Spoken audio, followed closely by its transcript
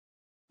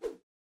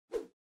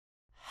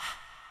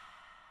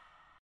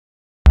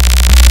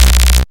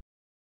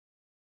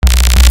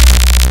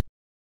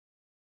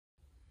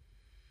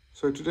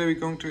So today we're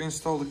going to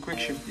install the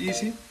Quickshift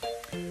Easy.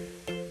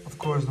 Of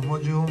course the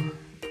module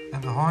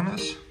and the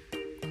harness.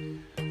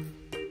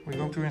 We're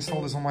going to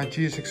install this on my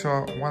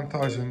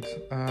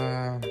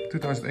GSXR1000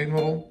 2008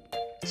 model.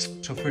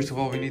 So first of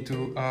all we need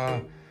to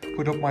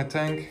put up my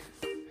tank.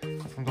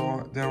 From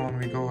there on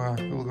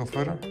we'll go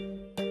further.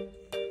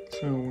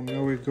 So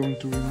now we're going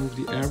to remove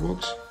the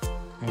airbox.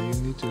 You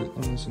need to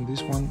loosen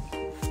this one.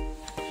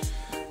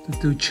 The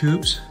two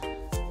tubes.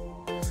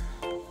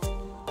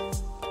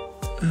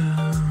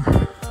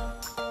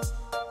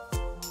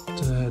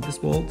 This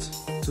bolt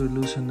to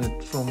loosen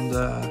it from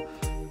the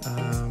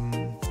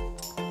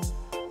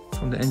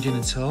engine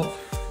itself,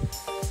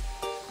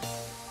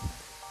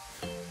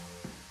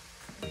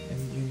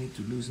 and you need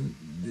to loosen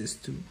this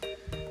too.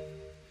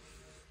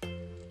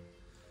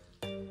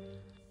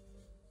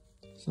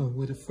 So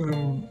with a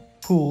firm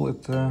pull,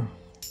 it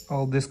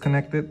all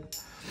disconnected.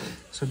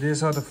 So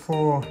these are the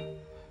four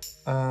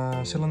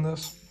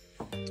cylinders,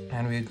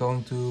 and we're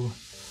going to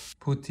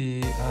put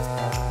the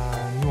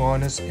new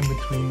harness in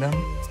between them.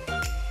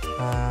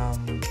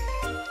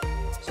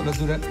 So let's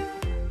do that.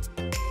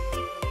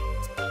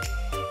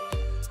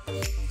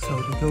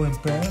 So they go in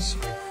pairs.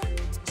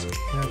 So you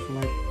have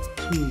like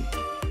two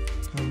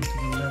going to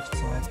the left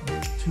side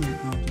and two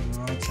going to the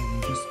right side,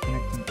 and just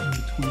connect them in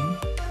between.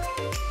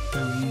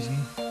 Very easy.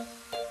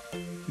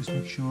 Just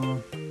make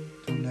sure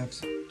two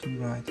left, two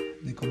right.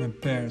 They come in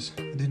pairs.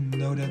 I didn't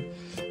know that,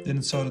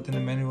 didn't saw that in the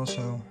manual,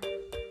 so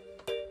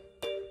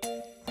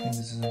I think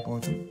this is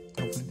important.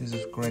 Hopefully this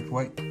is the correct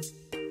way.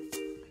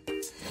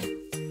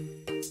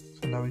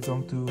 So now we're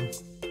going to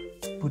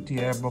put the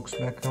airbox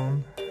back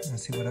on and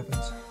see what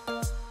happens.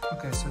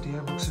 Okay, so the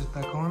airbox is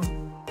back on.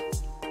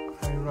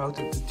 I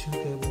routed the two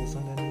cables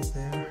underneath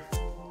there. You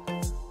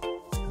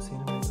can see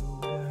them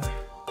over there.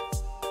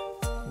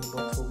 And the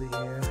box will be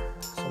here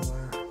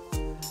somewhere.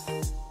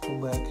 Pull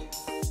back.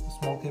 The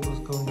small cable is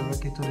going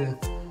directly to the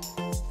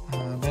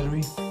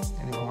battery,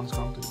 and the other one's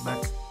going to the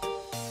back.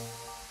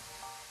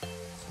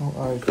 So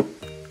I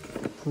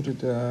put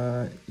it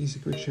Easy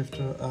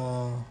Quickshifter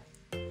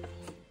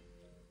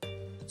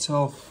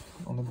itself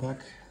on the back,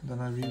 then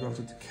I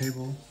rerouted the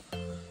cable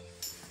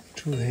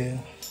through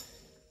here,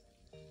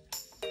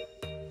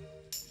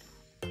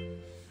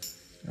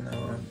 and now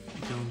I'm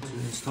going to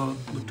install it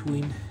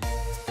between.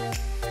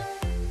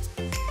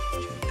 Check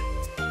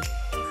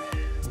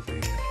over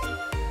here.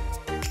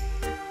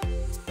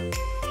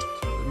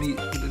 So let me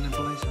put it in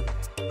place and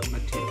come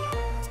back to you.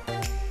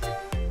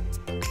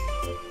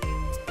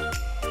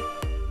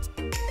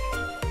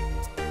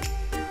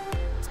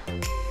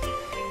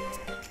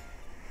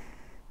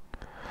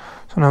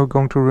 So now we're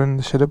going to run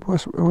the setup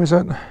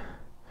wizard.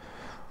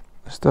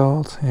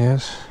 Installed,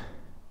 yes.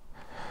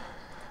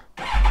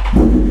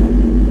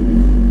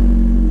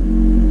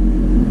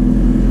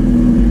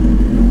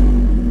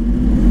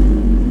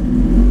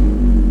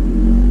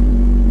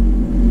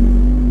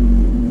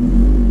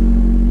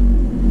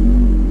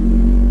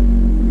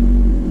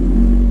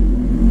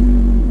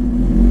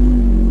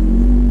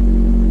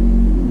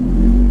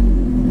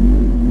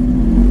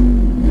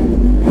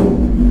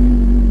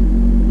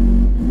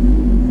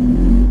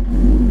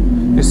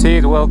 You see,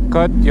 it will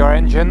cut your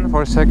engine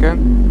for a second.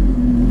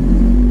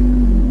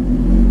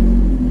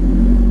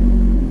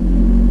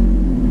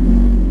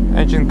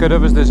 Engine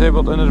cutoff is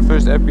disabled under the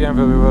first RPM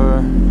value.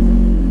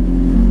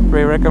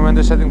 We recommend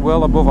the setting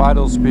well above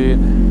idle speed.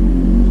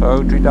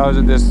 So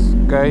 3000 is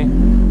okay.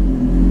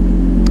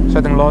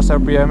 Setting last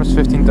RPM is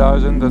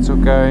 15,000, that's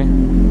okay.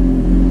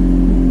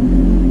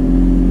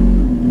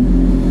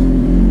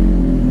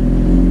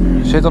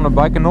 Sit on the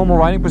bike in normal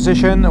riding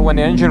position when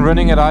the engine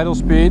running at idle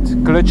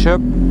speed. Clutch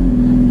up.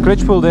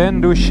 Clutch pulled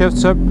in, do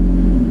shifts up.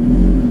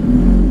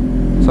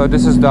 So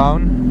this is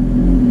down.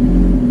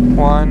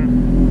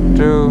 1,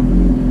 2,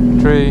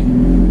 3.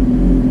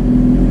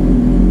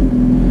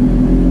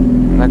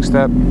 Next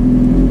step.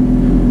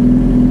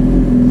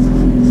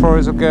 4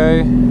 is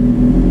okay.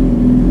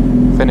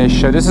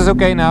 Finish. So this is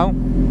okay now.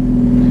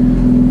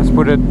 Let's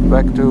put it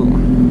back to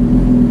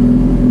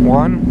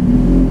 1.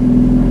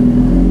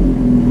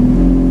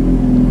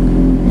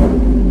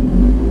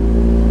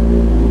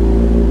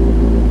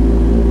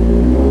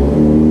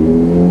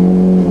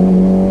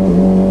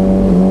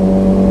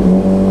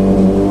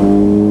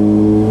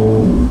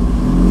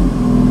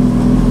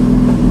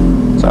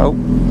 So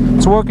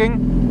it's working.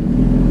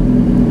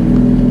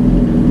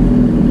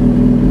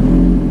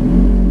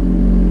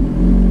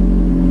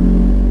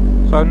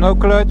 So no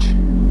clutch.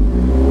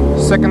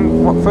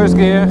 First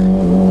gear,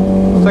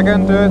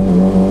 second, third,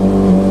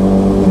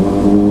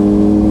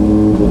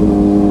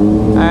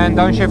 and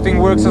downshifting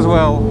works as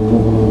well.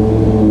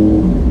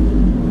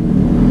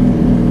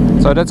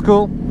 So that's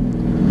cool.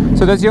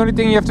 So that's the only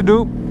thing you have to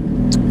do.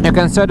 You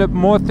can set up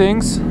more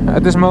things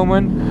at this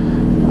moment.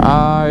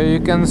 You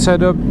can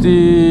set up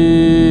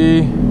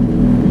the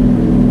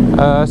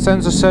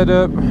sensor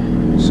setup.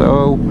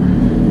 So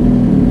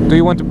do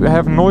you want to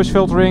have noise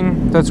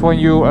filtering? That's when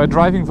you are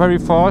driving very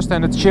fast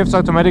and it shifts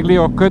automatically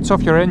or cuts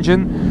off your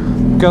engine.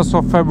 Because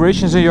of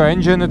vibrations in your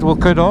engine, it will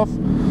cut off.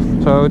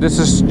 So this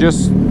is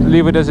just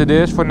leave it as it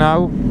is for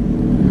now.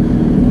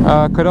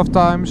 Cutoff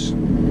times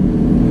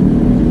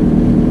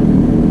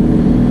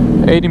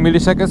 80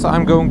 milliseconds.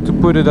 I'm going to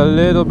put it a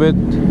little bit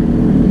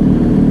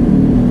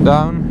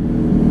down.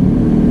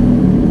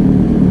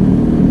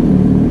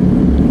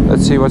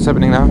 Let's see what's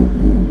happening now.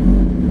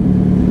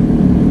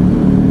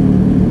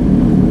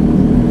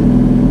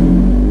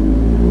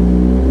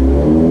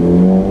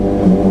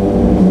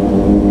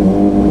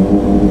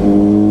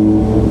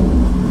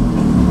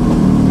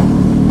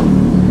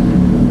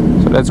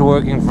 So that's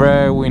working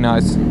very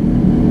nice.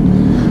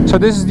 So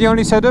this is the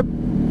only setup.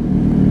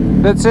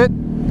 That's it.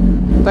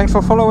 Thanks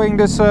for following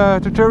this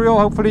tutorial.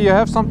 Hopefully you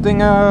have something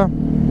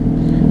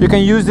you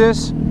can use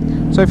this.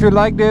 So if you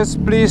like this,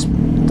 please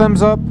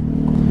thumbs up,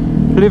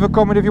 leave a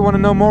comment if you want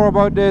to know more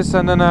about this,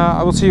 and then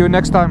I will see you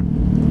next time.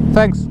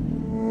 Thanks.